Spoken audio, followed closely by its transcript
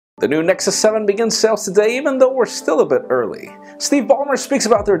The new Nexus 7 begins sales today, even though we're still a bit early. Steve Ballmer speaks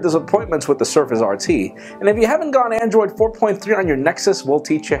about their disappointments with the Surface RT, and if you haven't gone Android 4.3 on your Nexus, we'll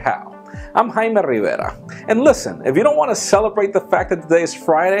teach you how. I'm Jaime Rivera, and listen, if you don't want to celebrate the fact that today is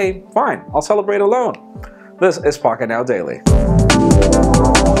Friday, fine, I'll celebrate alone. This is Pocketnow Daily.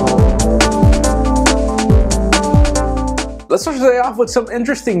 Let's start today off with some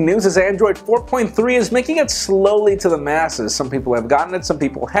interesting news as Android 4.3 is making it slowly to the masses. Some people have gotten it, some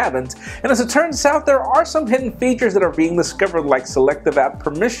people haven't. And as it turns out, there are some hidden features that are being discovered, like selective app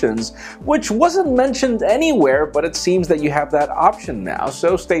permissions, which wasn't mentioned anywhere, but it seems that you have that option now.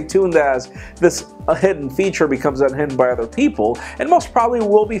 So stay tuned as this hidden feature becomes unhidden by other people, and most probably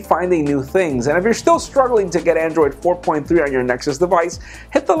we'll be finding new things. And if you're still struggling to get Android 4.3 on your Nexus device,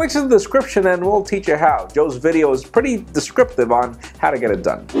 hit the links in the description and we'll teach you how. Joe's video is pretty descriptive on how to get it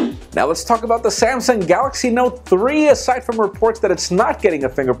done. Now let's talk about the Samsung Galaxy Note 3. Aside from reports that it's not getting a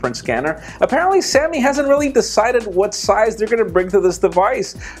fingerprint scanner, apparently Sammy hasn't really decided what size they're going to bring to this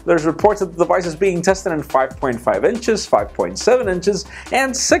device. There's reports that the device is being tested in 5.5 inches, 5.7 inches,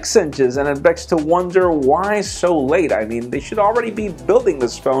 and 6 inches, and it begs to wonder why so late. I mean, they should already be building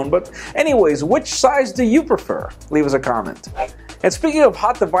this phone, but anyways, which size do you prefer? Leave us a comment. And speaking of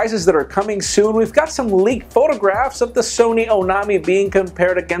hot devices that are coming soon, we've got some leaked photographs of the Sony Onami being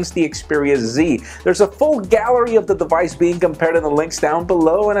compared against the Xperia Z. There's a full gallery of the device being compared in the links down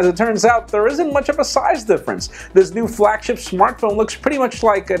below, and as it turns out, there isn't much of a size difference. This new flagship smartphone looks pretty much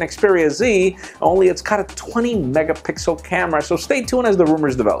like an Xperia Z, only it's got a 20 megapixel camera, so stay tuned as the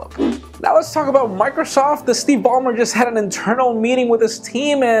rumors develop. Now let's talk about Microsoft. The Steve Ballmer just had an internal meeting with his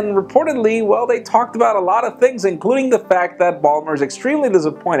team, and reportedly, well, they talked about a lot of things, including the fact that Ballmer is extremely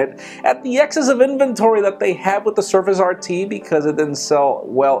disappointed at the excess of inventory that they have with the Surface RT because it didn't sell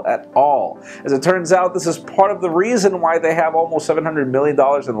well at all. As it turns out, this is part of the reason why they have almost $700 million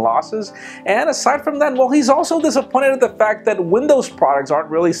in losses. And aside from that, well, he's also disappointed at the fact that Windows products aren't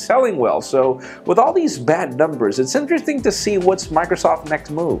really selling well. So with all these bad numbers, it's interesting to see what's Microsoft's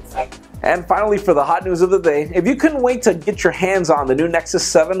next move. And finally, for the hot news of the day, if you couldn't wait to get your hands on the new Nexus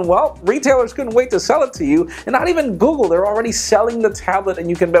 7, well, retailers couldn't wait to sell it to you, and not even Google. They're already selling the tablet, and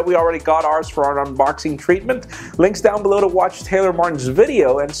you can bet we already got ours for our unboxing treatment. Links down below to watch Taylor Martin's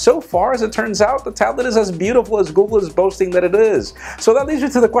video, and so far, as it turns out, the tablet is as beautiful as Google is boasting that it is. So that leads you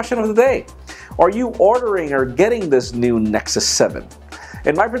to the question of the day. Are you ordering or getting this new Nexus 7?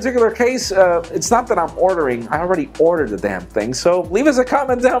 In my particular case, it's not that I'm ordering, I already ordered the damn thing, so leave us a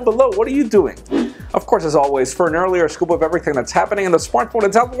comment down below. What are you doing? Of course, as always, for an earlier scoop of everything that's happening in the smartphone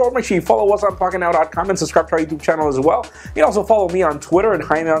and tablet world, make sure you follow us on Pocketnow.com and subscribe to our YouTube channel as well. You can also follow me on Twitter at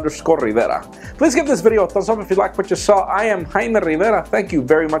Jaime_Rivera. Please give this video a thumbs up if you like what you saw. I am Jaime Rivera. Thank you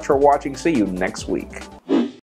very much for watching. See you next week.